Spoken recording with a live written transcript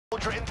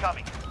Soldier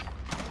incoming.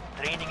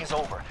 Training is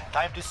over.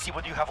 Time to see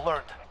what you have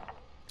learned.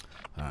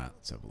 Alright,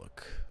 let's have a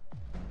look.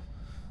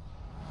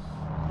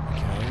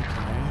 Okay.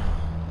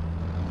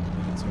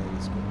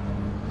 Military's good.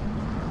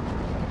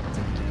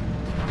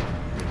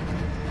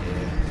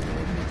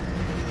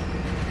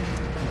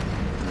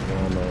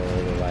 Going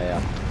all the way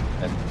up.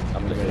 And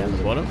I'm Go down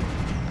the bottom?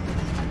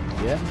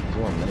 Yeah? There's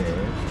one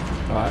there.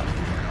 Alright.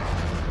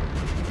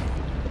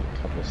 A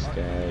couple of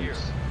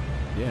scabs.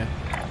 Yeah.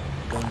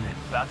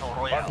 Battle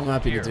Royale. I'm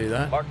happy to do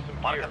that. Mark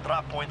a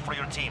drop point for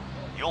your team.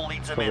 You'll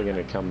lead them Probably in.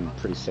 going to come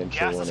pretty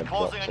central Gas when is it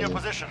closing drops on your and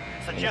position.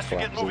 Suggest you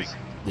get moving.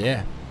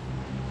 Yeah.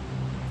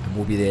 And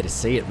we'll be there to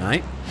see it,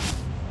 mate.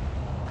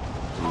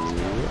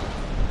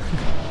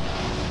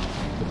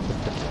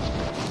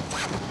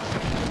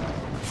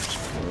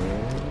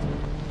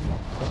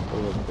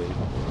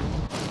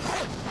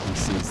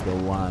 This is the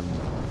one.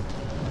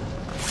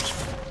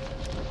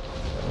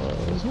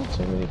 There's not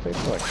too many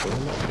people actually.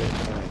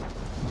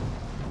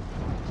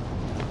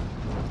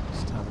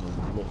 Just having a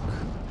look.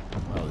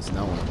 Well, there's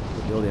no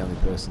one. You're the only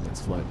person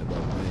that's floating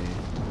above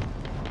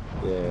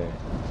me. Yeah.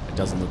 It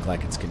doesn't look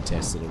like it's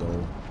contested at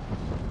all.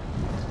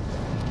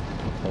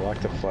 I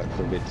like to float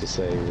for a bit to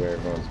see where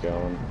everyone's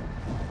going.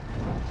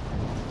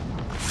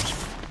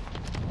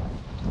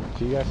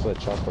 If you go for the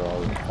chopper,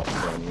 I'll pop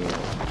down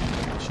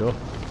here. Sure.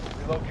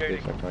 See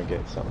if I can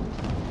get something.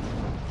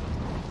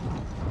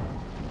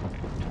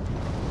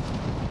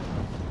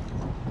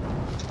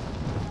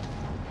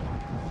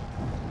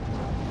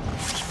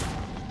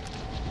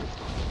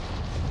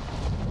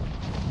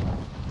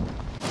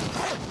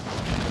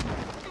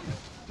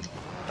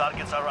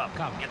 Targets are up.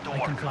 Come, get to I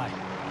work. can fly.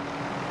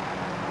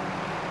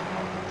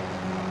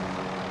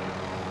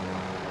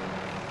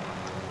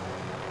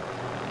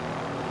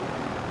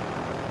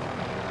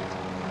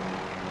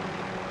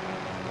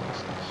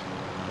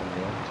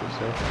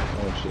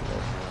 Oh shit, no.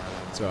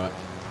 It's alright.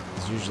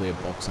 There's usually a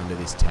box under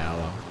this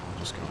tower. I'll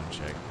just go and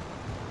check.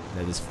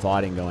 There's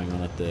fighting going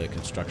on at the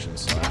construction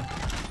site.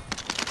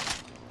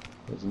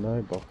 There's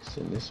no box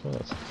in this one.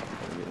 That's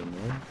fucking bit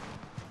annoying.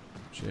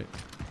 Shit.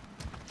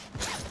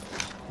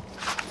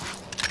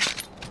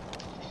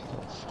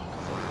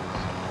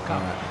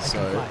 Alright,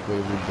 so we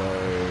will go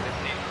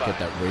get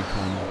that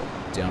recon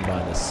down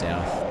by the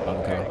south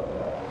bunker.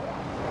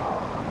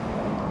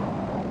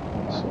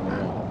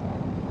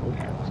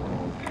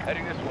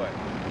 Heading this way.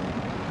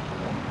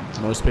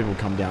 Most people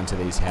come down to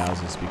these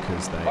houses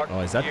because they...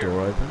 Oh, is that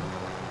door open?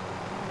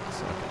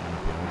 It's like it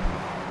might be open.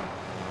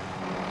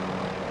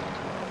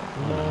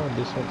 No,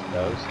 this one's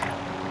closed.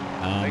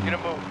 Making a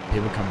move.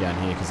 People come down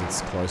here because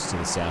it's close to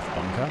the south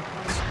bunker.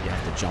 So you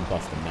have to jump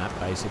off the map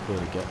basically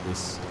to get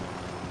this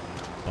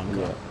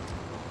bunker.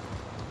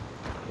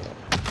 Yeah.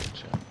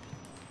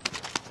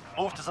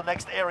 Move to the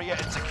next area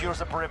and secure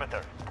the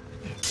perimeter.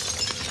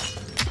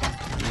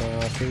 No,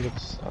 I think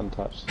it's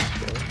untouched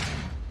still.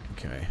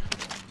 Okay.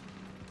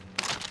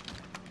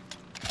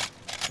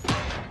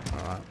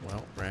 Alright,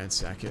 well,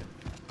 ransack it,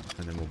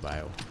 and then we'll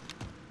bail.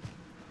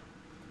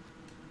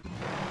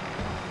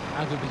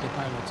 I will be the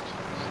pilot.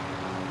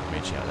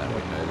 Meet you out that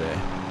window there.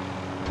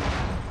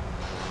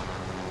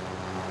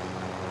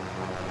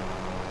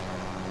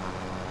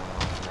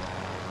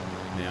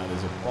 Now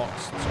there's a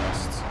box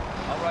just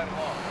I'll ride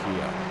along.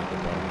 here at the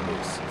bottom of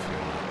this, if you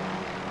want.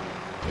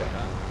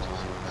 Yeah.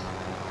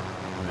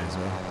 May as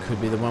well. Could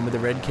be the one with the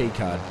red key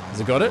card. Has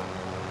it got it?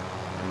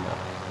 No.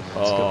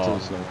 It's got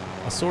too slow.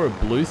 I saw a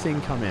blue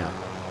thing come out.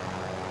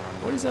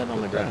 What is that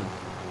on the ground?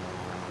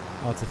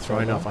 Oh, it's a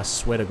thrown off. I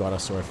swear to God, I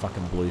saw a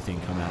fucking blue thing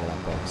come out of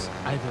that box.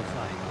 I will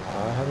fly.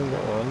 I haven't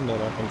got one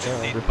that I can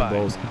try. Ripping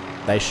balls.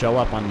 They show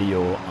up under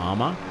your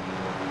armor.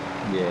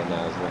 Yeah, no,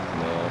 there's nothing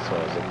there. That's what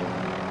I was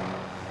looking.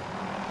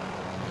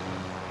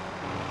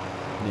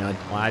 Now,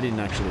 I didn't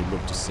actually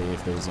look to see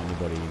if there was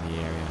anybody in the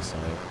area, so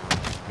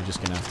we're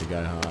just gonna have to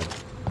go hard.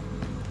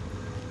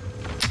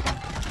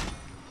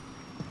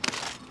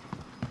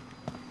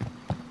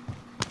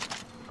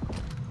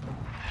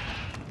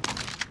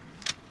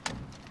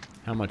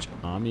 How much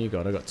armor you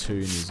got? I got 2 in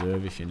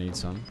reserve if you need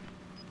some.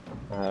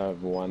 I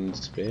have 1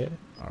 spare.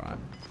 Alright.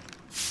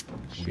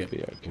 Should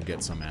be okay. We'll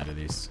get some out of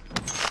this.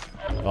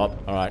 Oh,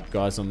 alright,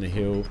 guys on the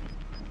hill.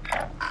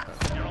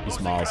 He's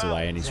miles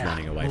away and he's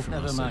running away from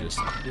us, so just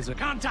There's a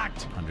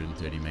contact!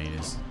 130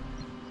 meters.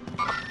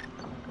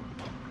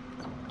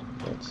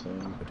 That's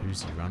But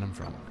who's he running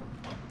from?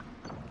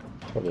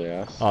 probably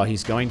us. Oh,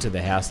 he's going to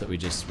the house that we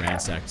just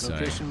ransacked, so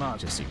Location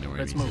marked. just ignore him.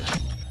 Let's He's move. there.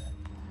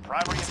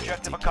 Primary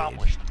objective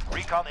accomplished.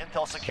 Recon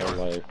intel secured.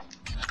 Solo.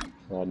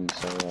 Riding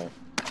solo.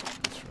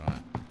 That's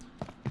right.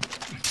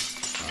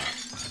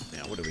 Alright,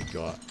 now what do we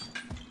got?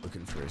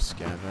 Looking for a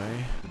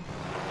scavo.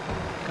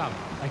 Come,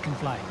 I can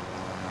fly.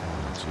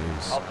 Oh,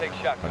 jeez. I'll take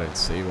shot. I don't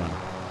see one.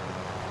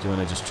 Do you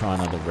want to just try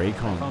another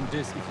recon? Found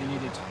this if you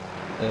need it.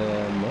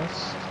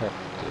 Must have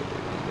to.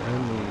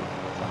 Only.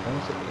 I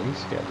haven't got any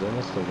scabs. They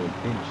must have been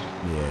pinched.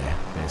 Yeah,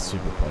 they're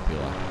super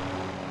popular.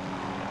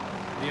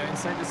 We are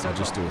inside the I'll circle.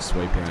 just do a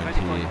sweep around Ready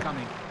for here.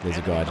 incoming. There's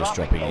a guy just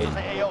dropping in.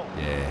 Dropping into AO.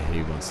 Yeah,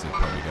 he wants to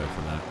probably go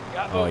for that.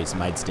 Oh, his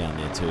mate's down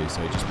there too,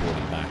 so he just brought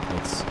him back.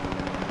 Let's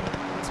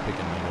pick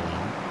another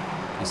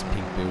one. This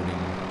pink building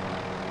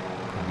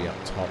could be up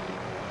top.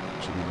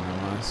 Should be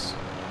nice.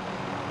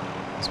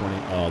 There's one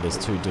oh, there's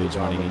two dudes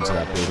running into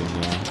that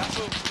building now.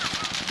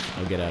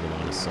 I'll get out of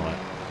line of sight.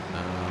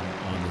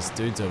 Oh, and there's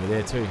dudes over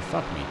there too.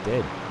 Fuck me,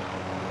 dead.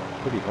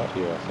 Pretty hot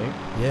here, I think.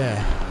 Yeah.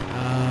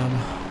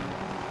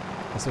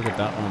 Let's look at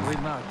that one.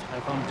 Read marked. I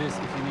found this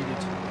if you need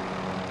it.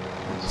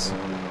 It's,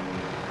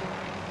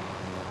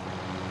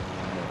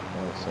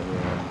 nice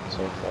everyone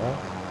so far.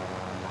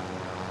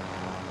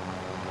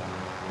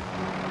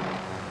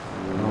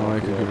 Oh, I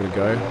could give it a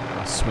go.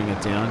 I'll swing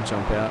it down,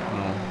 jump out,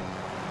 and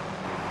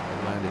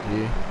I'll land it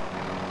here.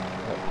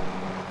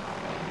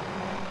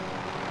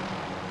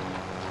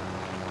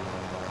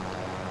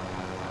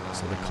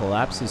 So the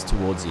collapse is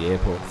towards the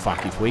airport.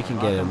 Fuck, if we can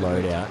get a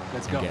loadout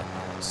Let's and go. get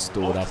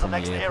stored up Move to on the the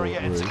next airport area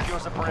and roof. secure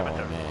the Oh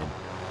perimeter. man,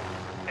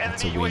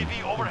 that's a Enemy win.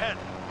 UAV overhead.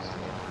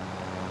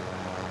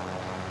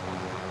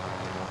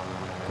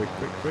 Quick,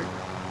 quick, quick.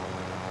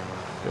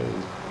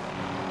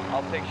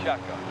 I'll take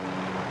shotgun.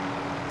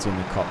 It's in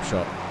the cop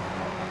shop.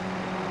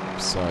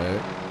 So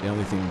the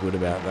only thing good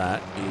about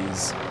that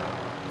is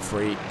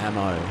free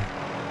ammo.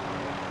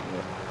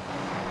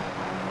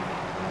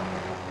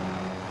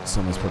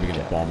 Someone's probably going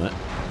to bomb it.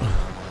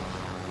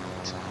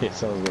 Yeah,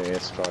 someone's going to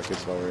airstrike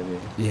us while we're in here.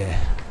 Yeah.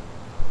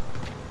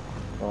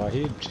 Oh, I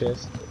hear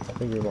chest. I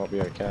think we might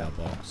be okay. Our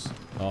box.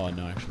 Oh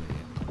no, actually,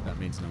 that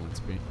means no one's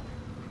been.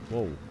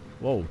 Whoa,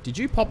 whoa! Did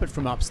you pop it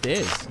from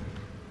upstairs?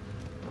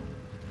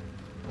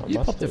 You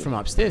popped it from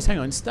upstairs. Hang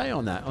on, stay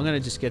on that. I'm gonna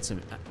just get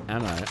some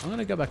ammo. I'm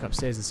gonna go back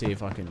upstairs and see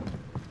if I can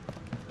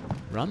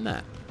run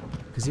that.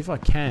 Because if I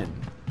can,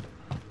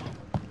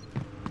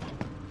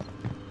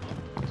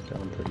 It's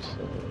going pretty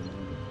slow.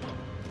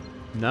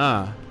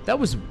 nah, that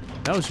was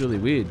really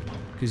weird.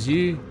 Because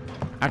you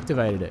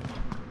activated it.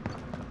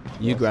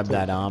 You grabbed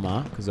that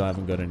armor because I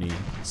haven't got any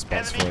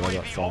spots for it. I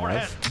got 5.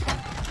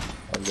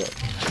 I've got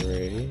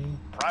 3.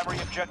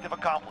 Primary objective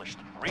accomplished.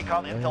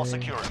 Recon intel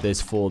secured. There's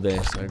 4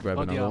 there, so grab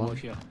Oh, the another ammo one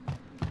here.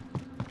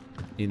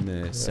 in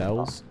the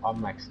cells.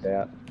 I'm maxed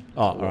out.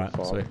 Oh, I've got alright,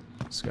 5. sweet.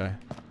 Let's go.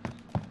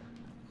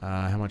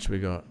 How much we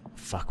got?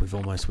 Fuck, we're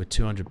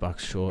 $200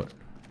 short.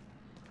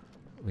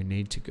 We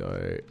need to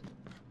go.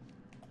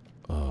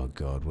 Oh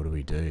god, what do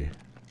we do?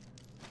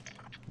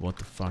 What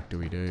the fuck do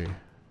we do?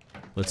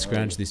 Let's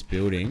scrounge this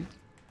building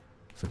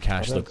for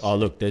cash. Look, oh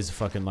look, there's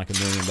fucking like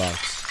 $1 million.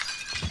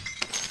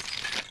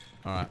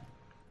 Alright.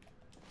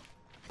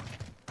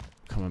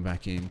 Coming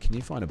back in. Can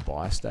you find a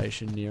buy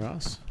station near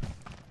us?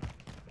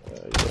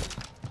 Yeah.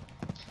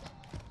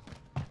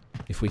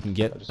 If we can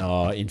get...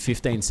 Oh, in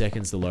 15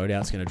 seconds the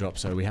loadout's going to drop,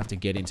 so we have to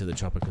get into the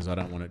chopper because I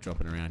don't want it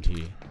dropping around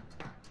here.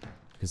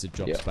 Because it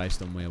drops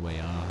based on where we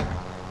are.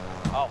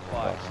 I'll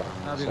fly.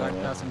 I'll be right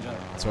passenger.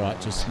 It's alright,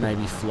 just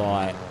maybe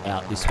fly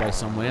out this way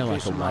somewhere,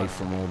 like away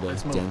from all the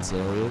Let's move. dense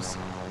areas.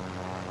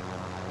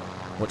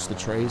 Watch the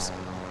trees.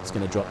 It's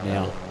going to drop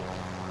now.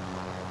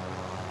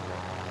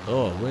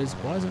 Oh, why is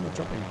it not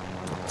dropping?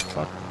 What the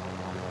fuck?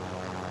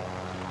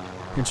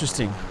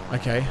 Interesting.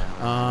 Okay.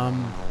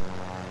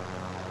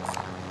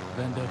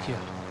 Vendor here.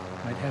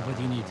 Might have what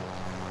you need.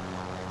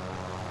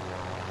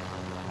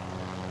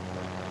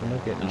 We're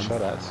not getting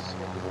shot at.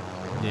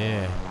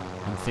 Yeah.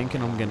 I'm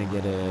thinking I'm going to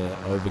get a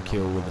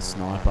overkill with a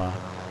sniper.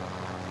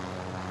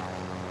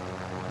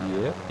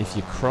 Yep. If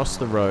you cross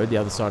the road, the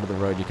other side of the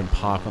road, you can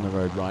park on the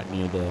road right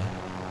near there.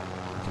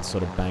 You can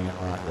sort of bang it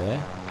right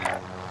there.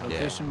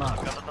 Location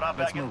marked. Got the drop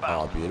Let's back move.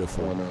 inbound. Oh,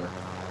 beautiful. Oh, no.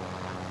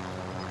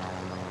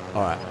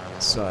 Alright,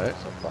 so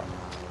So far.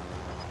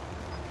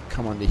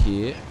 come under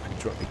here and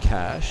drop your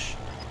cash.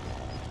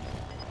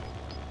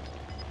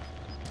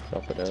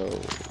 Drop it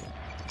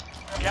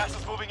out. Gas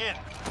is moving in.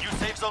 New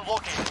safe zone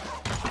located.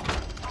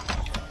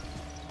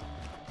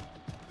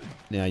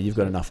 Now, you've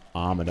got enough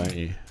armor, don't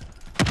you?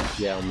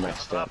 Yeah, I'm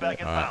maxed Drop out. back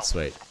Mate. Alright, inbound.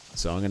 sweet.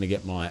 So I'm going to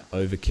get my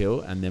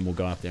overkill and then we'll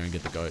go up there and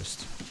get the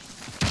ghost.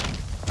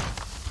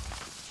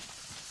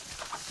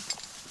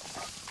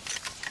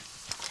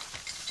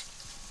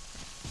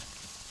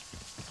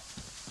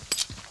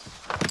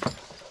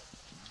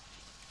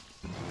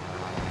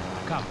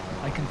 Come,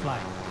 I can fly.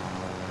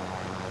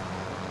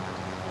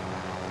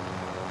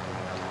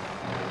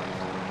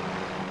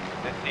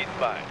 This seat's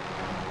mine.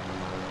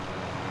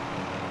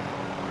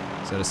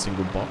 Is that a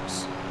single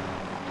box?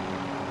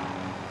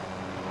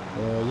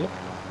 Yep.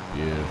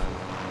 Beautiful.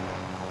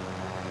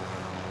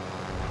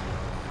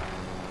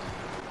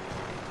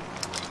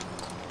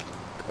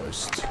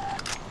 Ghost.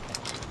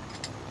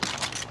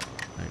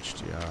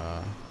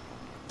 HDR.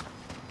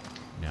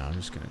 Now I'm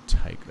just going to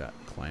take that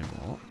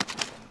claymore,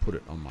 put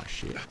it on my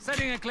ship,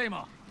 Setting a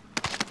claymore.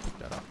 pick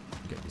that up,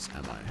 and get this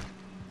ammo.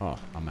 Oh,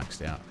 I'm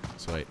maxed out.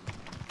 Sweet.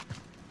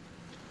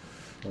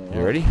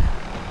 You ready?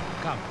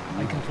 Come,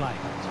 I can fly.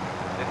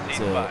 This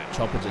So seat's mine.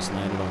 chopper just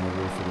landed on the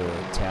roof of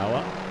the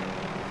tower.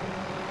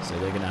 So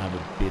they're going to have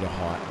a bit of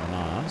height on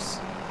us,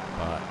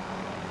 but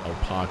I'll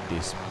park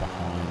this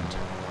behind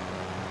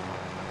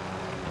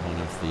one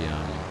of the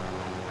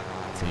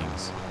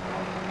things.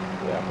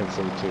 Yeah, I can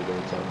see 2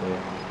 dudes up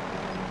there.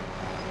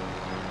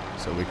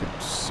 So we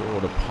could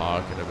sort of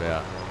park it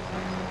about.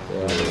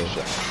 Yeah,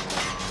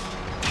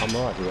 I'm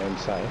right here, I'm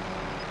safe.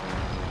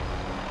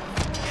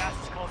 Gas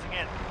is closing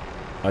in.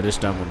 I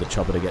just don't want the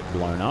chopper to get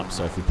blown up,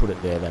 so if we put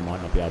it there, they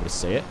might not be able to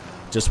see it.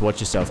 Just watch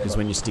yourself, because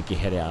when you stick your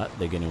head out,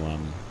 they're going to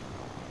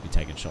be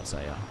taking shots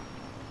at you.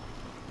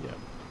 Yeah.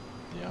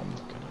 Yeah, I'm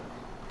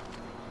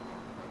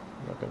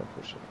not gonna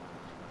push it.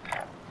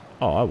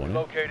 Oh, I want it.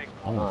 Locating.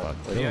 I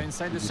want to We are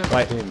inside the circle.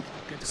 Wait, Him.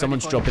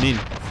 someone's dropping in.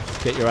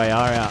 Get your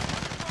AR out.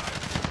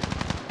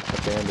 I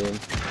found him,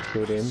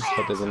 killed him,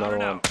 but there's another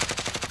one.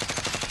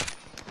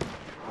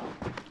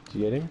 Did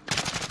you get him?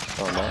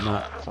 Oh no.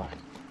 No. Fuck.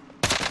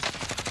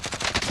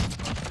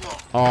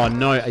 Oh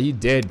no, are you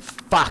dead?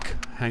 Fuck!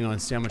 Hang on,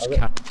 see how much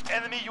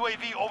Enemy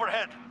UAV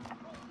overhead.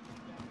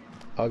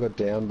 I got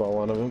down by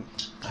one of them.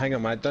 Hang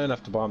on, mate. Don't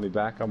have to buy me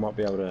back. I might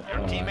be able to.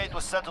 Your teammate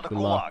was sent to the Good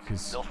luck, gulag.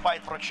 'cause They'll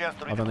fight for a chance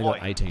to I've only got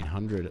redeploy.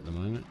 1800 at the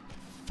moment.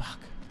 Fuck.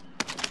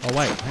 Oh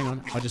wait, hang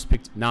on. I just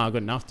picked. No, I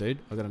got enough, dude.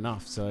 I got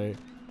enough. So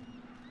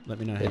let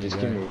me know how Yeah, you just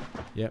go. give me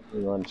Yep,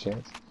 one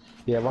chance.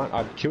 Yeah,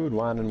 I killed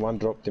one and one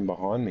dropped in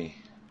behind me.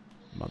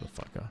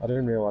 motherfucker. I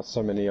didn't realise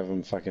so many of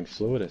them fucking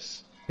flew at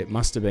us. It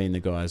must have been the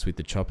guys with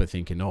the chopper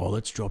thinking, "Oh,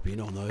 let's drop in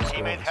on those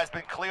Teammate guys." has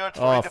been cleared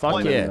for Oh fuck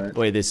redeployment. yeah!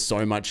 Wait, there's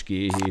so much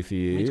gear here for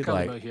you. Mid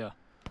caliber Like here.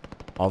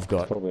 I've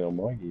got. Probably on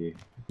my gear.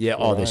 Yeah,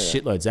 Where oh, there's are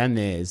ya? shitloads, and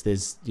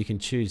there's you can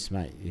choose,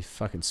 mate. You're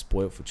fucking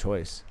spoilt for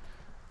choice.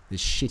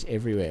 There's shit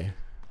everywhere.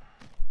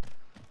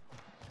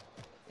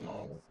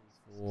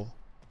 Four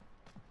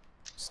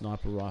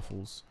sniper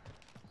rifles.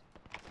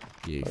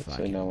 You Let's see,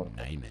 fucking no one-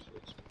 name it.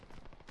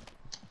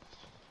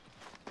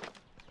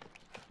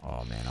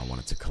 Oh man, I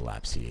want it to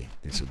collapse here.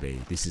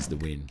 This is the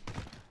win.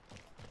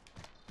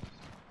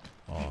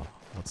 Oh,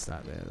 what's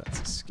that there?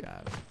 That's a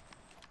scab.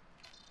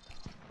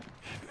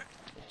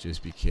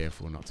 Just be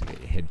careful not to get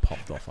your head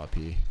popped off up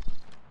here.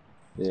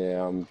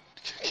 Yeah, I'm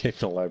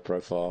keeping a low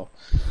profile.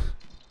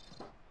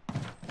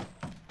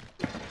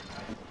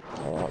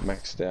 Alright,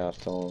 maxed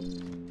out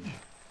on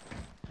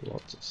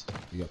lots of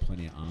stuff. You got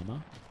plenty of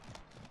armor.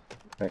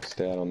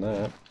 Maxed out on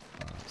that.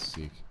 Oh,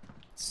 sick.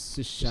 It's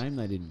a shame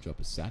they didn't drop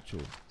a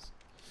satchel.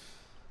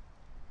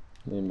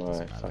 In my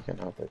Doesn't matter. fucking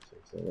up it.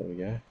 So there we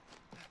go.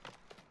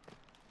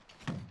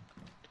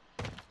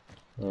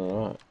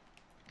 Alright.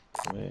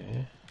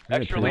 Yeah.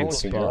 Extra Pretty No lethal one can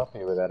spot. get up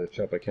here without a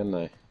chopper, can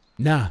they?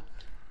 Nah,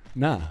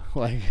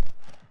 like.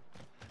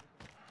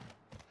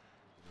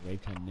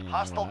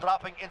 Hostile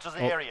dropping into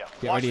the area.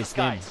 Get Watch ready, the it's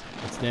them. skies.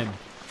 It's them.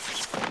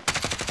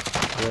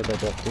 Where they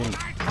dropped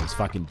in? It's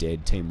fucking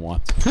dead. Team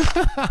wiped.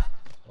 I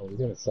was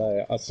gonna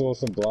say, I saw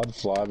some blood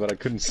fly, but I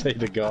couldn't see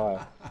the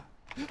guy.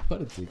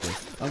 What a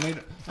dickhead. I mean,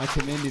 I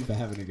commend him for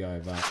having a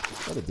go, but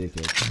what a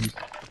dickhead.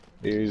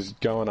 He was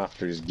going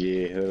after his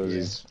gear. That was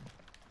his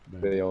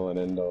be all and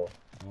end all.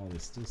 Oh,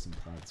 there's still some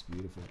plates.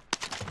 Beautiful.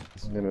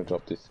 I'm gonna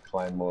drop this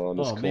claymore on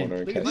this Oh, man,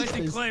 corner in look at case.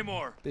 this.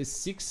 Claymore. There's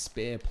 6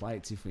 spare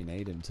plates if we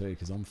need them too,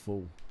 because I'm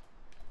full.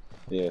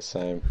 Yeah,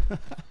 same.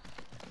 That's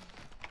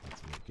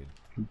wicked.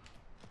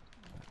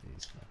 That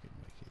is fucking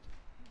wicked.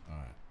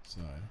 Alright,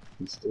 so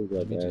You still go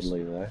Let me just-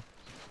 badly though. let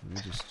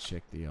me just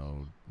check the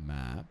old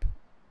map.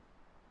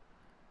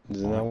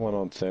 There's no one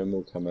on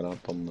thermal coming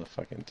up on the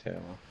fucking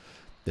tower.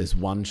 There's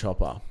one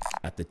chopper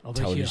at the Over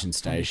television here,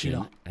 station.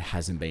 over here. It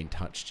hasn't been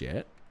touched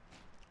yet.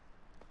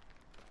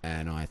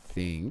 And I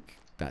think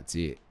that's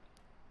it.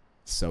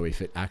 So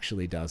if it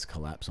actually does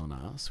collapse on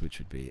us, which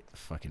would be a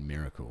fucking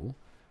miracle,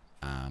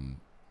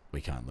 we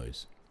can't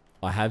lose.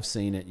 I have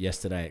seen it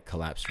yesterday. It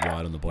collapsed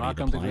right on the body Mark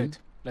of on the the plane. grid.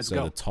 Let's so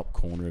go. the top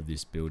corner of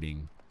this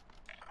building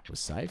was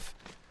safe.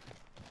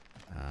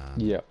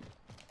 Yep.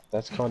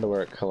 That's kind of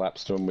where it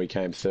collapsed when we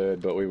came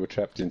third, but we were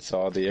trapped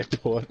inside the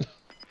airport.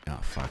 Oh,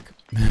 fuck.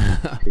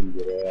 Couldn't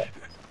get out.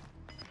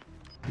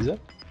 Is that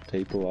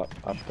people up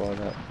by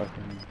that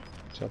fucking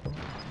chopper?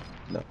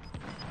 No.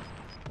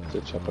 It's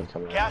a chopper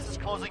coming out. Gas is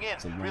closing in.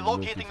 It's a long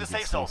look if Relocating you the can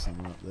safe see zone.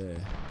 someone up there.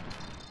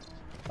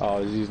 Oh, I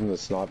was using the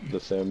sniper, the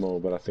thermal,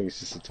 but I think it's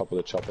just the top of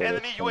the chopper.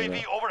 Enemy that's coming UAV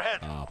out. overhead.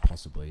 Oh,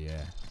 possibly,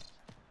 yeah.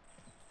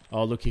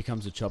 Oh, look, here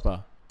comes a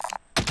chopper.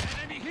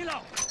 Enemy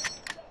helo.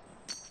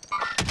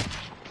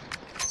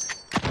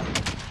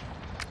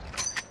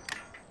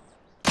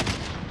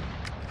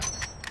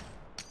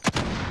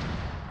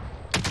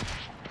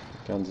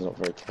 Gun's not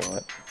very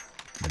quiet.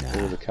 Nah.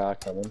 There's a car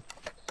coming.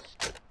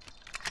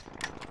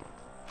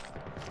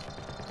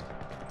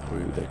 Don't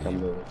worry They about come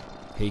him. to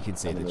He can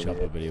see the Coming over chopper,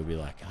 here. but he'll be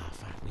like, oh,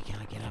 fuck, we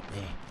can't get up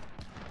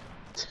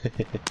there.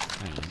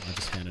 Hang on, I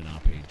just found an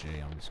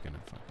RPG. I'm just going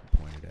to fucking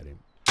point it at him.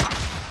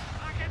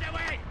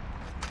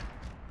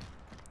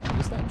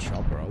 Where's that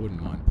chopper? I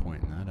wouldn't mind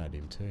pointing that at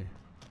him too.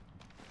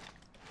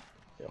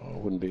 Oh, it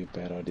wouldn't be a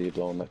bad idea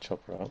blowing that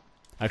chopper up.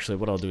 Actually,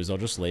 what I'll do is I'll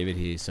just leave it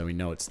here so we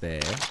know it's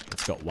there.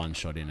 It's got one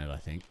shot in it, I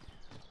think.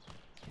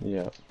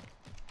 Yeah.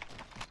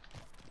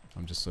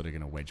 I'm just sort of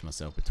going to wedge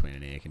myself between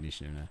an air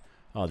conditioner and a...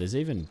 Oh,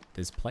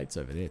 there's plates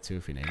over there too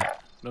if we need it.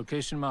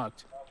 Location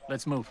marked.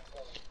 Let's move.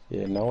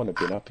 Yeah, no one had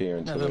been up here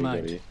until Never we got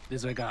mind. here.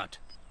 Disregard.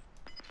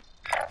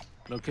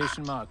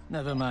 Location marked.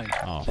 Never mind.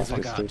 Oh, There's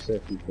Disregard. still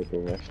 30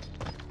 people left.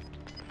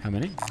 how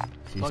many?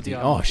 50. Body Oh,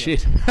 armor,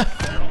 shit.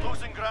 You're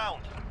losing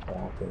ground.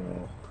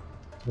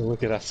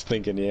 Look at us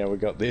thinking, yeah, we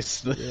got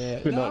this.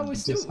 Yeah, we're not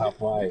just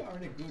halfway. We are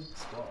in a good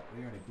spot.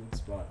 We're in a good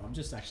spot. I'm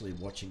just actually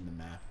watching the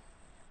map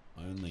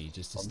only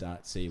just to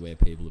see where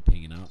people are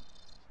pinging up.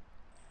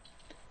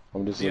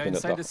 I'm just We are looking at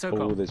inside the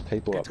circle. oh, there's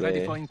people Get up ready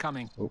there for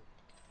incoming.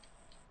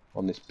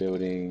 on this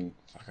building.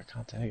 Fuck, I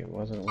can't take it.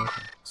 Why isn't it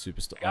working?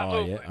 Superstar. Got Oh,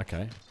 movement. yeah,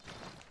 okay.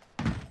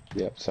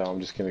 Yep, so I'm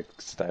just going to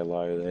stay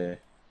low there.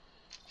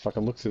 If I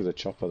can look through the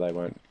chopper, they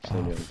won't see me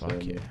Oh, on fuck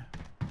film. yeah.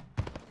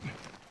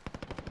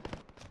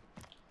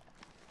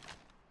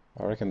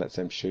 I reckon that's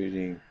them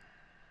shooting.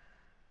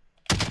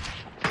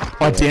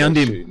 I downed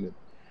him. Shooting.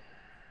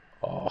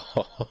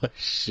 Oh,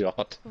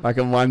 shot. Like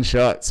in one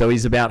shot. So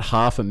he's about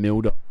half a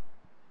mil.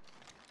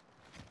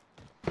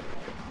 Oh,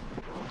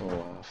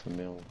 half a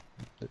mil.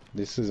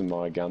 This isn't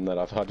my gun that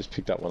I just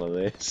picked up one of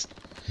theirs.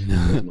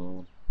 There's my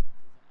one.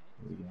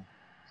 There we go.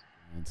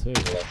 And two.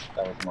 Yeah,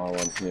 that was my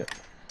one, yeah.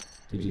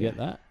 Did you get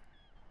that?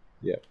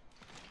 Yep.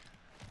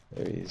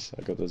 There he is.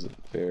 I got this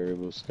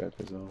variable scope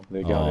as well.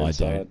 They're Oh, going I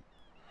inside. don't.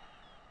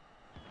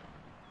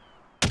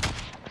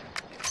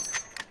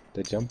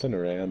 They're jumping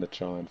around to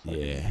try and find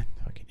Yeah,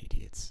 fucking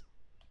idiots.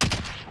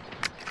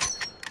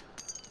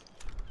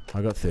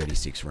 I got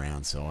 36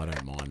 rounds, so I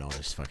don't mind. I'll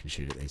just fucking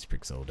shoot at these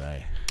pricks all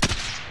day.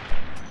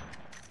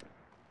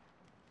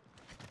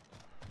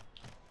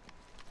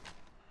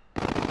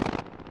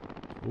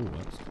 Ooh,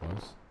 that was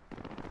close.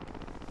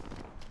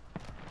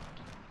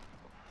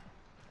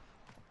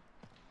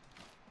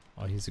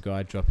 Oh, here's a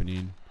guy dropping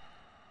in.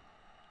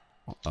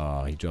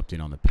 Oh, he dropped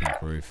in on the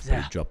pink roof,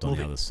 but he dropped on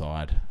the other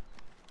side.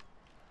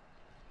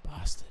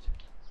 Bastard.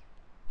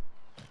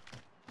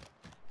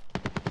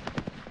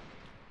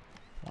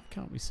 Why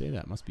can't we see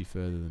that? Must be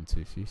further than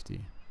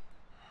 250.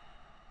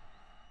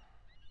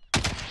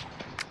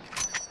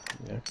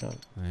 Yeah, I can't.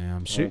 Yeah,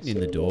 I'm shooting in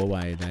the see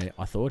doorway.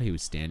 I thought he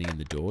was standing in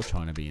the door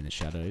trying to be in the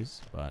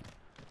shadows, but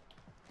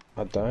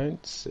I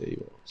don't see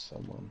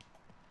someone.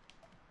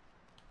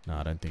 no,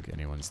 I don't think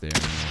anyone's there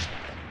anymore.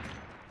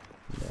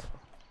 No.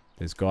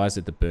 There's guys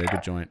at the burger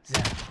joint.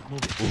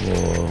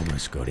 Oh,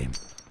 almost got him.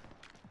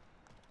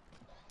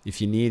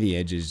 If you're near the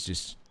edges,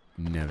 just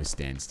never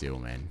stand still,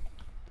 man.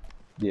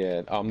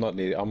 Yeah, I'm not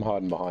near. I'm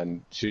hiding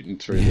behind, shooting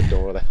through the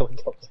door of the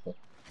helicopter.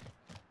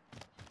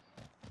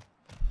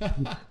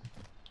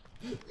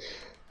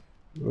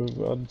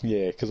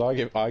 Yeah, because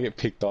I get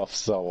picked off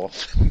so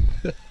often.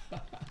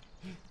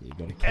 You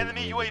gotta keep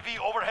Enemy moving. UAV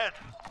overhead.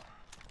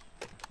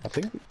 I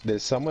think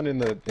there's someone in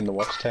the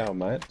watchtower,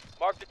 mate.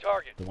 Mark the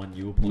target. The one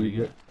you were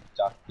pointing at.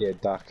 Duck, yeah,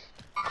 duck.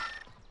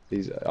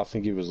 I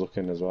think he was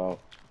looking as well.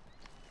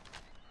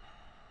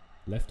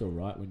 Left or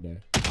right window?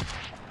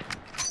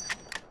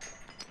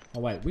 Oh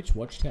wait, which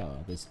watchtower?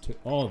 There's two.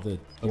 Oh, the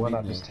one I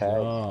in just there.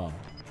 tagged.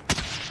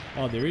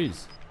 Oh, there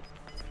is.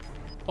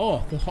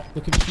 Oh,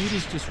 the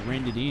computer's just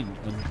rendered in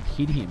and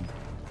hit him.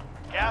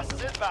 Gas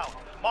is inbound.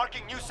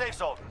 Marking new safe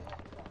zone.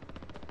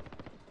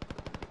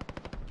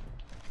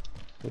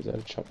 Was that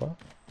a chopper?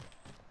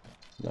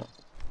 No.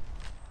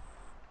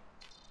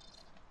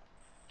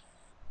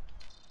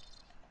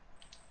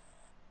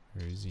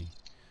 Where is he?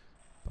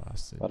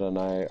 Bastard. I don't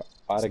know.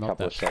 I had It's a not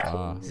couple of that shots.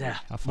 far. at him.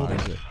 How far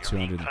is it?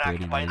 You're being 230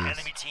 tracked by an meters.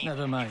 enemy team.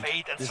 Never mind.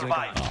 Evade and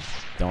Disregard. survive.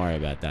 Oh, don't worry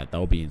about that.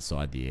 They'll be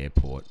inside the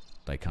airport.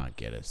 They can't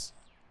get us.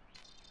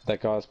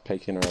 That guy's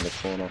peeking around the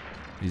corner.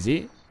 Is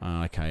he?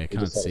 Oh, okay, I can't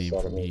just see him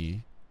outside from of me.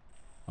 here.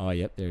 Oh,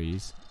 yep, there he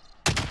is.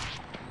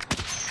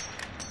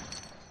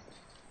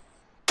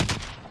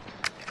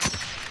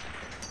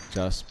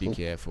 Just be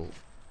careful.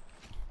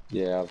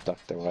 Yeah, I've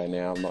ducked away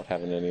now. I'm not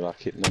having any luck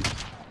hitting them.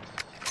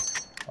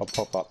 I'll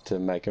pop up to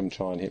make them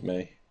try and hit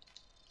me.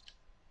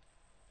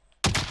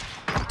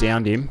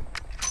 Downed him.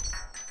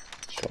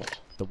 Shot.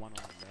 The one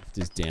on the left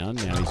is down.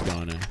 Now he's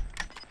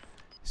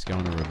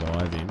going to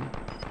revive him.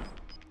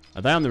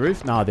 Are they on the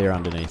roof? No, they're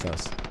underneath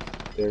us.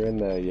 They're in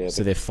there, yeah.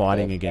 So they're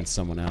fighting against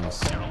someone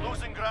else. You're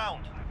losing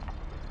ground.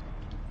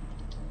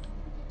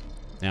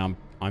 Now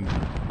I'm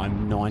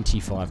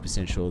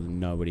 95% sure that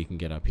nobody can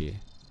get up here.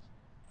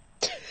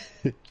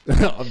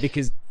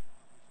 Because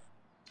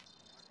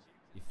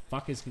if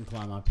fuckers can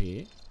climb up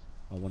here,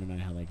 I want to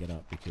know how they get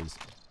up, because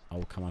I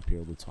will come up here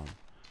all the time.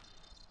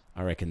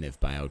 I reckon they've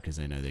bailed because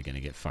they know they're going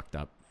to get fucked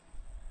up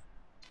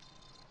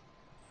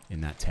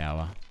in that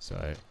tower. So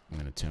I'm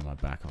going to turn my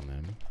back on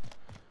them.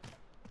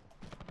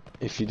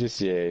 If you just,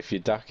 yeah, if you're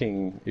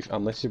ducking,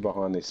 unless you're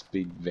behind this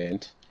big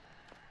vent,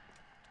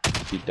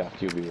 if you duck,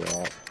 you'll be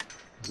right.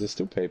 There's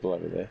still people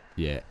over there.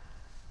 Yeah.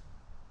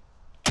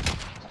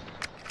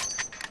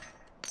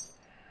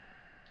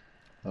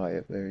 Oh,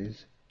 yep, there he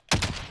is.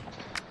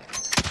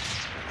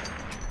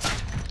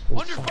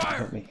 Under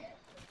fire! Me.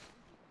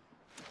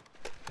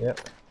 Yep.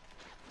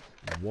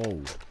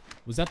 Whoa.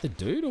 Was that the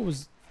dude, or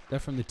was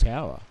that from the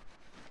tower?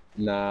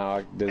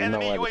 Nah, there's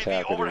Enemy no way the UAV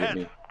tower could have hit overhead.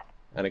 me.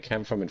 And it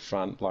came from in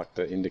front, like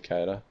the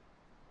indicator.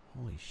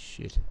 Holy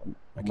shit. Okay.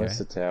 Unless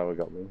the tower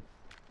got me.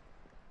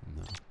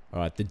 No.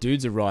 Alright, the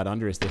dudes are right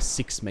under us. They're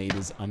 6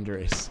 meters under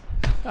us.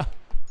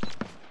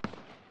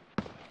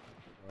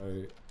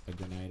 Throw a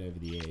grenade over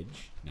the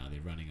edge. No, they're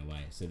running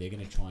away. So they're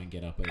going to try and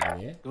get up over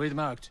there. Lead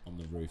marked. On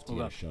the roof to Hold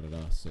get up. a shot at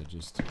us. So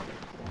just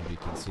maybe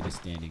consider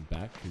standing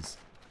back because,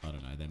 I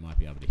don't know, they might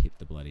be able to hit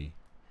the bloody...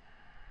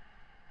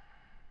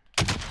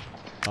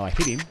 Oh, I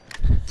hit him.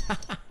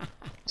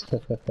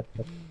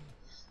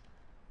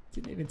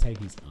 Didn't even take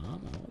his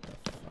armor. What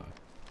the fuck?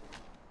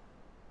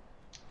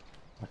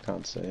 I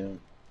can't see him.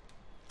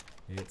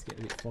 Yeah, it's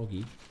getting a bit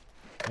foggy.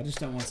 I just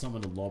don't want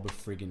someone to lob a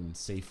friggin'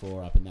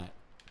 C4 up and that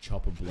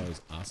chopper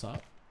blows us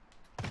up.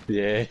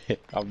 Yeah,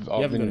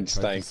 I've been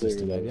staying clear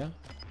system, of have that.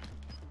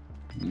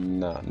 you?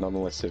 Nah, not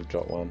unless they've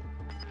dropped one.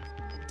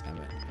 Damn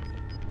it.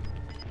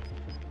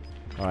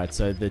 Alright,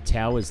 so the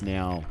tower's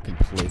now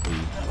completely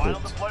Final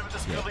cooked. deployment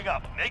is building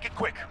up. Make it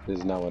quick.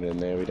 There's no one in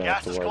there. We don't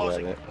Gas have is to worry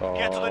closing. about it.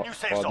 Get to the new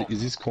safe zone.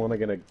 Is this corner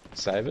gonna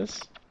save us?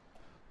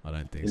 I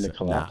don't think In so. the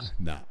collapse?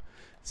 Nah.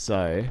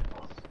 So,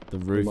 the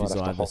roof might is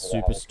have to either hop it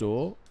out.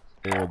 Superstore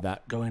or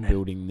that Going in.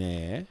 building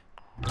there.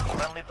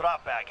 Friendly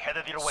drop bag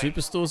headed your way.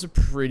 Superstore's a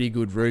pretty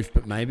good roof,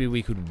 but maybe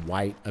we could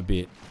wait a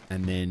bit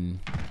and then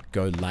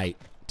go late.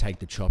 Take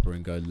the chopper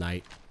and go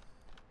late.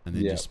 And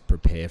then Yeah. just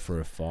prepare for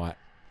a fight.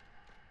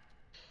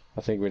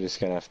 I think we're just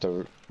gonna have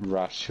to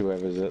rush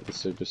whoever's at the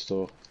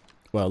superstore.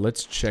 Well,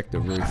 let's check the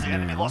roof The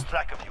enemy now. lost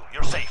track of you.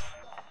 You're safe.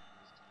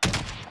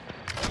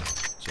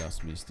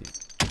 Just missed him.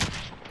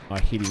 I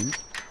hit him.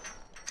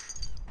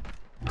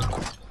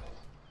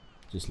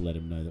 Just let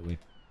him know that we're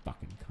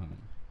fucking coming.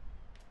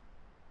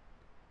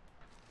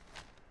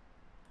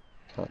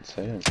 Can't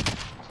see him.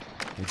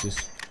 They're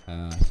just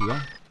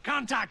here.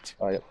 Contact!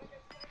 Oh, yep.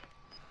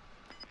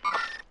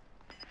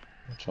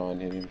 I'll try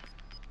and hit him.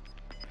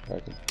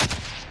 Broken.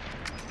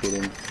 Hit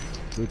him.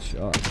 Good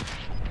shot.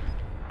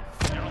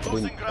 You're I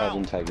losing didn't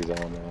ground. take his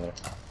arm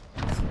out.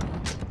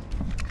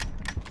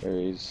 There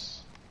he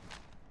is.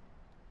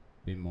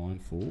 Be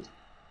mindful.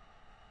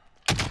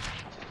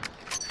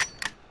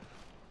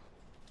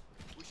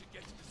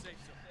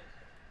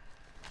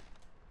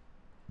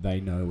 They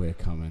know we're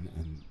coming,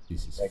 and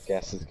this is That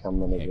gas is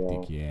coming as hectic.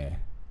 well. Yeah,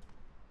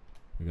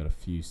 we got a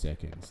few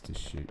seconds to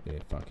shoot their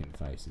fucking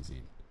faces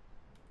in.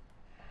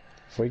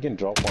 If we can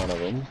drop one of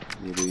them,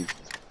 we'll be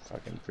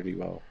fucking pretty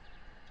well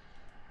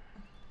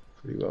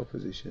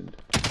positioned.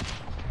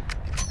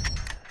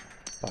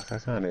 Fuck, I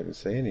can't even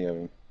see any of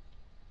them.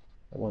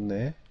 That one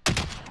there.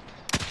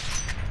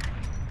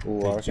 Oh,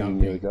 I They're reckon you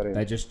jumping. nearly got him.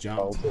 They just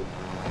jumped. Bolted.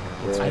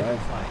 Take Yeah, the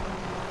fight.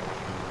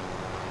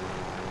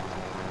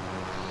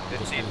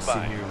 Just This gonna is sit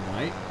fine. here and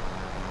wait.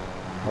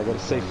 I've got a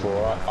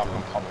C4. I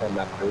can pop on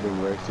that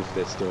building roof if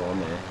they're still on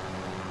there.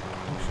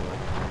 Actually,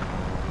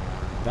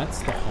 that's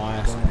the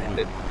highest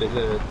point.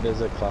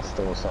 There's a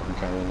cluster or something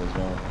coming as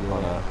well. Yeah.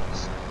 On a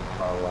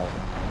far away.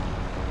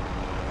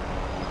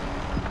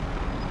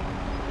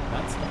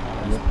 That's the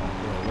highest point.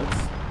 Yeah,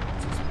 let's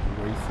just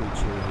briefly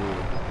chill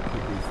here.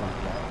 Quickly front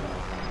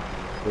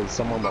that. There's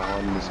someone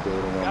behind this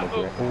building on the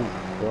ground.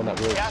 Oh, they're on that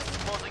roof. Gas is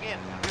closing in.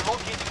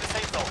 Relocating the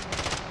safe zone.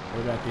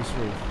 What about this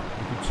roof?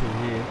 We can chill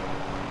here.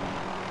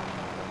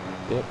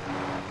 Yep.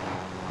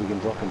 We can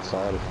drop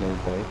inside if need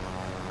be.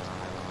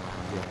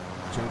 Yeah.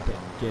 Jump it,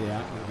 get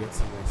out and get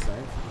somewhere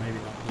safe. Maybe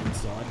not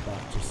inside, but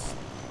just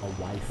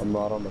away from.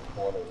 I'm right on the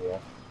corner here.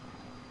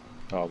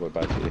 Oh, we're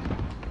both here.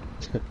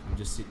 I'm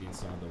just sitting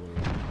inside the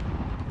wheel.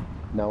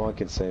 No one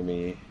can see me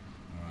here.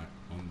 Alright,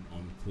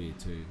 I'm clear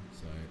too,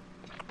 so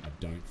I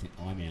don't think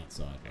I'm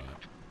outside,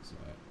 right? So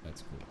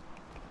that's cool.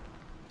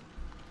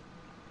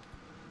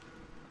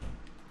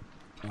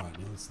 Alright,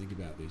 now let's think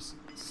about this.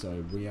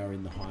 So we are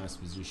in the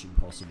highest position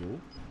possible.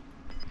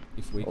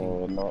 If we can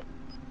Or not.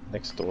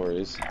 Next door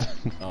is.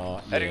 oh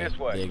Heading yeah, this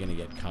way. they're gonna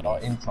get cut Oh,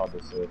 off. inside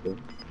the circle.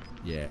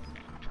 Yeah.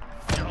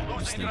 You're Just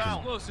losing thinking ground.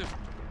 Explosive.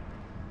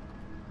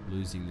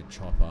 losing the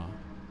chopper.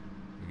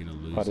 We're gonna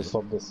lose I just it.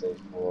 lobbed the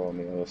C4 on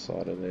the other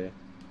side of there.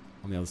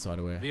 On the other side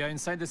of where? We are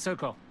inside the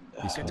circle.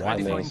 This Get one.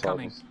 ready On the for other side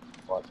incoming. of this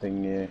white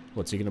thing, yeah.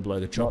 What's he gonna blow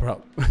the chopper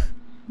up?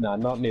 No,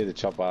 not near the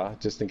chopper,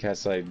 just in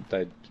case they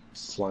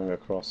slung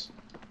across.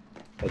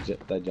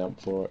 They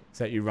jump for it. Is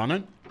that you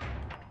running?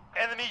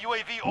 Enemy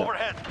UAV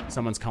overhead.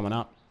 Someone's coming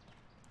up.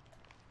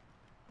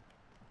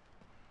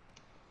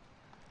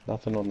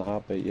 Nothing on the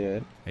heartbeat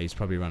yet. He's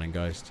probably running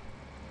Ghost.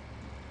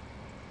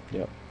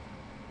 Yep.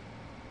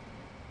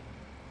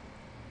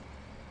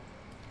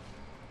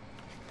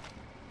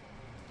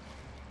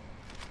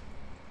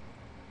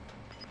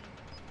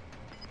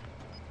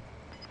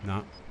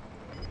 No.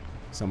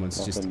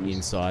 Someone's just Nothing's-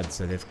 inside,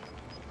 so they've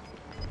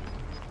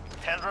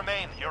 10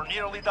 remain. You're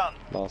nearly done.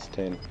 Last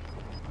 10.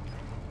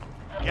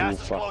 Gas Oh, is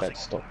fuck, closing. that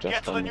stopped just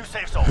Get to the on new me.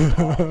 safe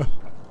zone.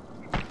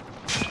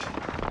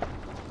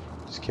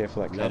 Just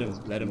careful that let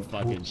cover. him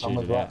fucking shoot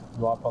Someone's it right, out.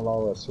 right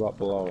below us, right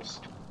below us.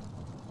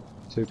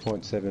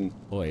 2.7.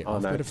 Oi, Oh,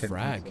 I've no, got a 10.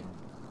 frag.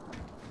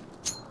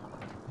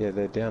 Yeah,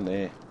 they're down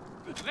there.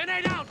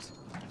 Grenade out!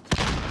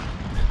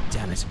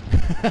 Damn it.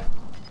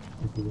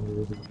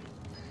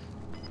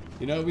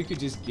 You know, we could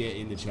just get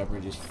in the chopper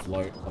and just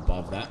float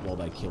above that while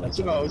they kill That's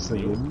each what I other. was in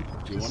the middle.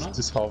 thinking. Do you wanna?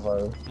 Just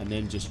hover. And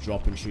then just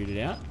drop and shoot it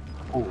out.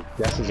 Oh,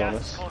 gas is on Gas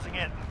is us. closing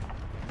in.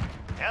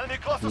 Enemy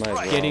cluster Mate,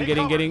 strike. Getting.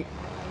 Oh, Getting.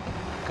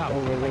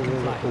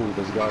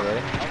 there's a guy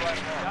there.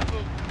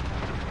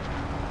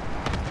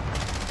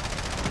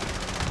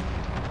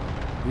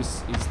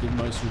 This is the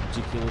most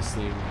ridiculous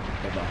thing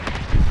ever.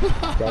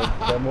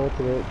 Go more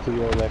to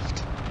your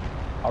left.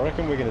 I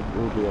reckon we'll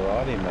be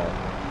alright in that.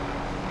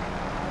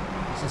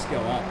 Let's just go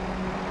up.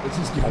 Let's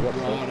just go I got right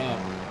full- up.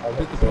 I got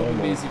But the problem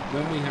thermal. is,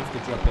 when we have to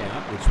drop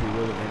out, which we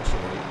will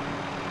eventually,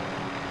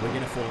 we're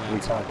going to fall We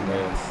outside can't the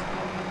move.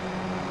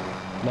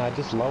 mass. No,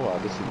 just lower.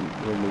 This is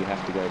when we have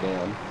to go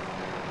down.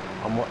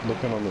 I'm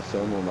looking on the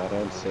thermal, mate. I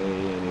don't see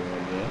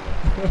anyone yet.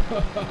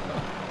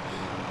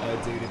 Oh,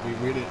 dude, if we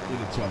win it in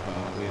a chopper,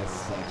 we are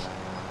such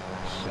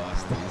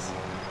shysters.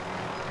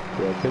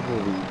 Yeah, people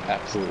will be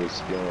absolutely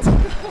spewing.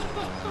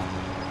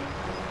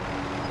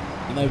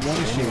 And they want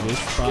to shoot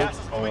us, but Gas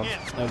is moving in.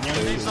 they want to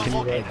shoot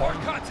us.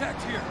 Contact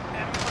here.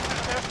 Enemy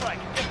cluster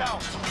airstrike. Get down.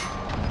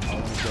 I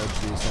want to dodge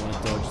this, I want to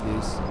dodge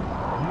this.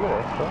 You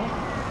got airstrike?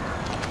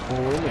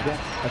 Well, we're in the gas.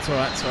 That's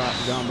alright,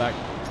 we're going back.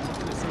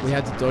 We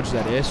had to dodge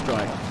that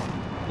airstrike.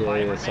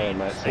 Yeah, sorry,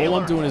 mate. All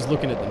I'm doing is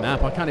looking at the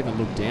map, I can't even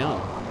look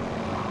down.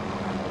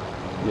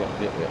 Yeah.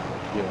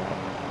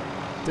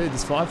 Dude,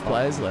 there's 5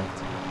 players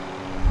left.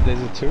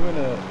 There's a 2 and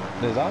a...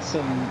 There's us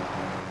and...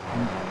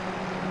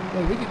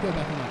 Well, we could go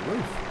back on that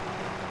roof.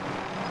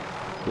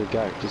 Yeah,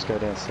 go. Just go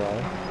down slow.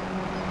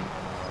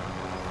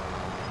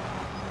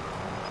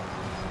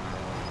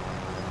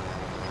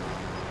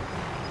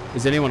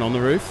 Is anyone on the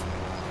roof?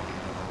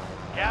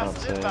 Gas Can't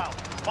is see. inbound.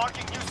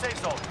 Marking new safe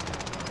zone.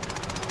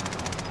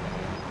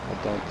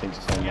 I don't think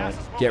so, Gas mate.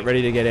 is moving. Get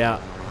ready to get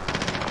out.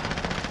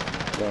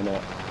 Going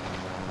out.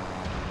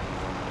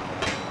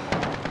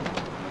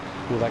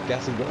 Well, that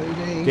gas is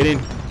moving. Get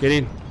in, get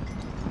in.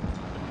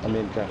 I'm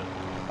in, go.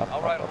 Up,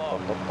 I'll ride up,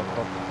 along.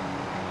 up.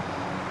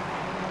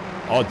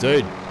 Oh,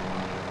 dude.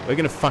 We're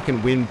going to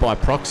fucking win by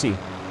proxy.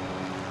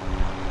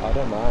 I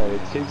don't know,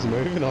 it keeps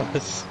moving on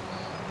us.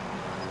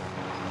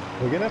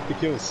 We're gonna have to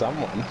kill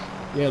someone.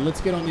 Yeah,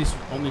 let's get on this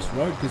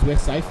road because we're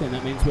safe then.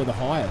 That means we're the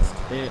highest.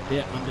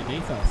 They're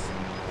underneath us.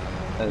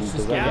 And It's does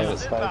just that mean gas it Gas is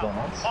stays on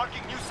inbound. us?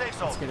 Marking new safe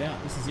zone. Let's get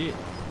out. This is it.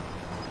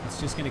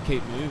 It's just going to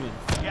keep moving.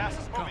 Gas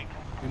is moving.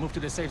 We move to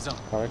the safe zone.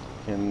 I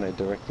reckon they're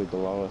directly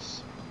below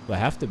us. They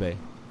have to be.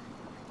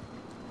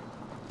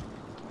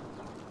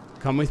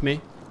 Come with me.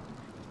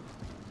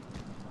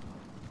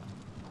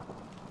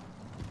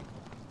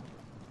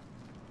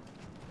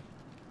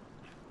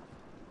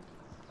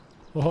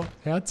 Oh,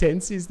 how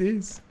tense is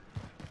this?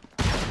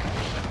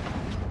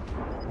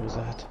 What was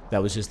that?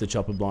 That was just the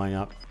chopper blowing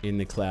up in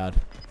the cloud.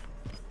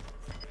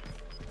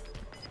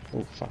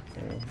 Oh fuck,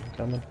 hang on, I'm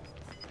coming.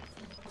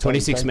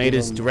 26 Don't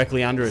meters give 'em-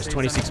 directly under us.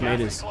 26 Gas is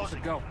meters.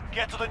 closing. Go.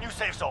 Get to the new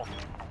safe zone.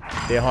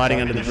 They're hiding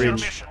under the Finish your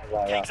bridge. mission.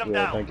 Way Take up, them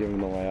yeah, down. don't give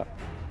them the way up.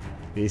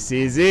 This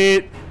is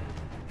it.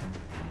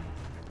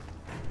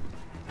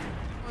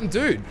 Come on,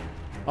 dude.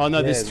 Oh no,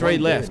 Yeah, there's 3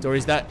 one left, dude. or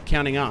is that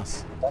counting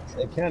us?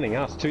 They're counting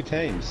us, 2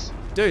 teams.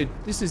 Dude,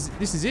 this is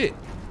it.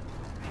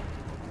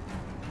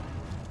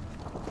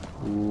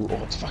 Ooh,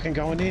 oh, it's fucking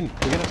going in. We're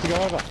gonna have to go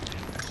over.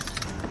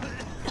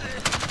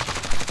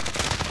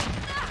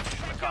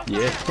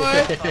 Yeah.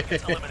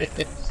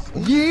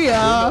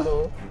 Yeah.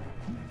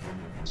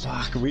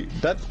 Fuck,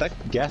 that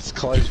gas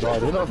closed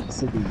right in on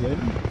us again.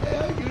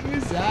 How good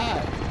was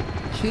that?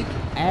 Kick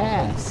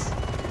ass.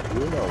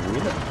 Winner.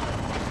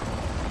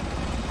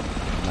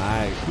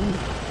 Mate.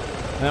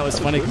 And that was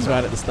funny because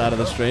right at the start of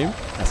the stream,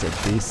 I said,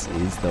 this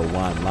is the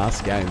one.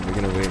 Last game, we're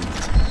going to win.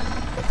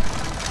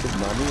 Good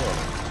money on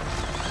it.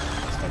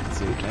 It's fucking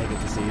sick, mate.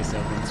 Get to see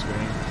yourself on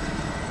screen.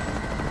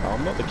 Oh,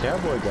 I'm not the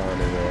cowboy guy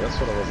anymore. That's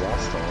what I was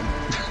last time.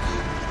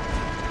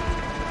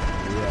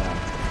 Yeah.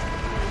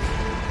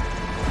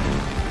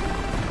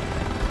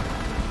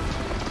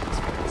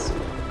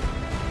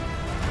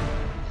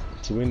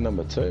 To win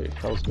number 2.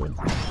 That was good.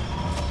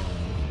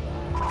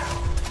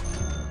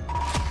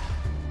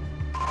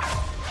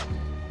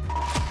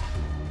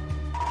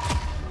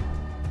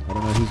 I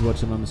don't know who's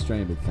watching on the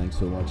stream, but thanks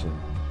for watching.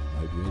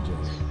 Hope you enjoy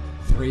it.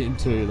 3 and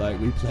 2, like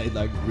we played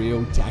like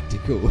real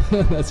tactical.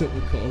 That's what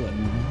we call it.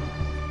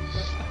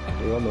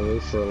 We were on the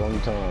roof for a long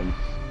time.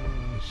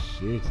 Oh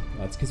shit.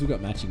 That's because we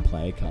got matching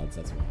player cards,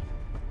 that's why.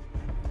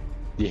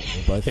 Yeah,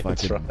 We're both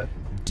that's fucking right.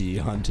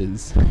 deer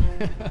hunters.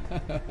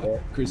 Yeah,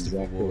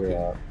 Christopher exactly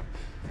Walken. right.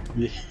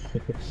 Yeah.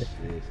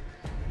 Shit.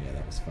 Yeah,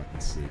 that was fucking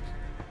sick.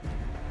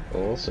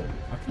 Awesome.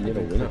 I can't, You're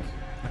even gonna win click,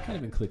 I can't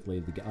even click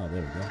leave the game. Oh,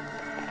 there we go.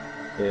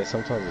 it. Yeah,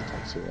 sometimes it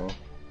takes a while.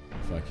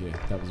 Fuck yeah.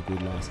 That was a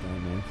good last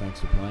game, man. Thanks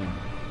for playing.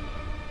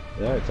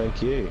 No,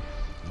 thank you.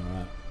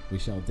 Alright. We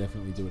shall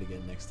definitely do it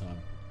again next time.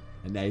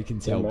 And now you can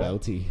tell mate.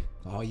 Belty.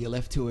 Oh, you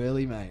left too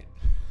early, mate.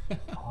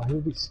 Oh,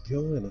 he'll be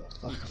spilling it.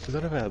 Fuck, I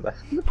forgot about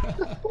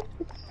that.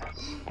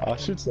 I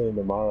should see him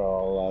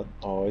tomorrow.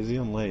 Oh, is he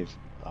on leave?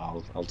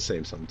 I'll see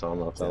him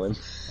sometime. I'll tell him.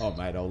 Oh,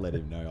 mate, I'll let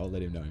him know. I'll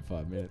let him know in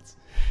 5 minutes.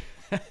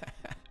 All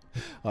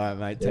right,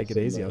 mate. Take it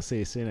see you, easy. mate. I'll see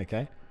you soon,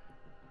 okay?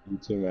 You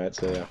too, mate.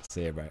 See ya.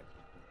 See you, bro.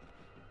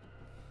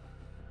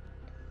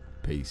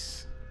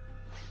 Peace.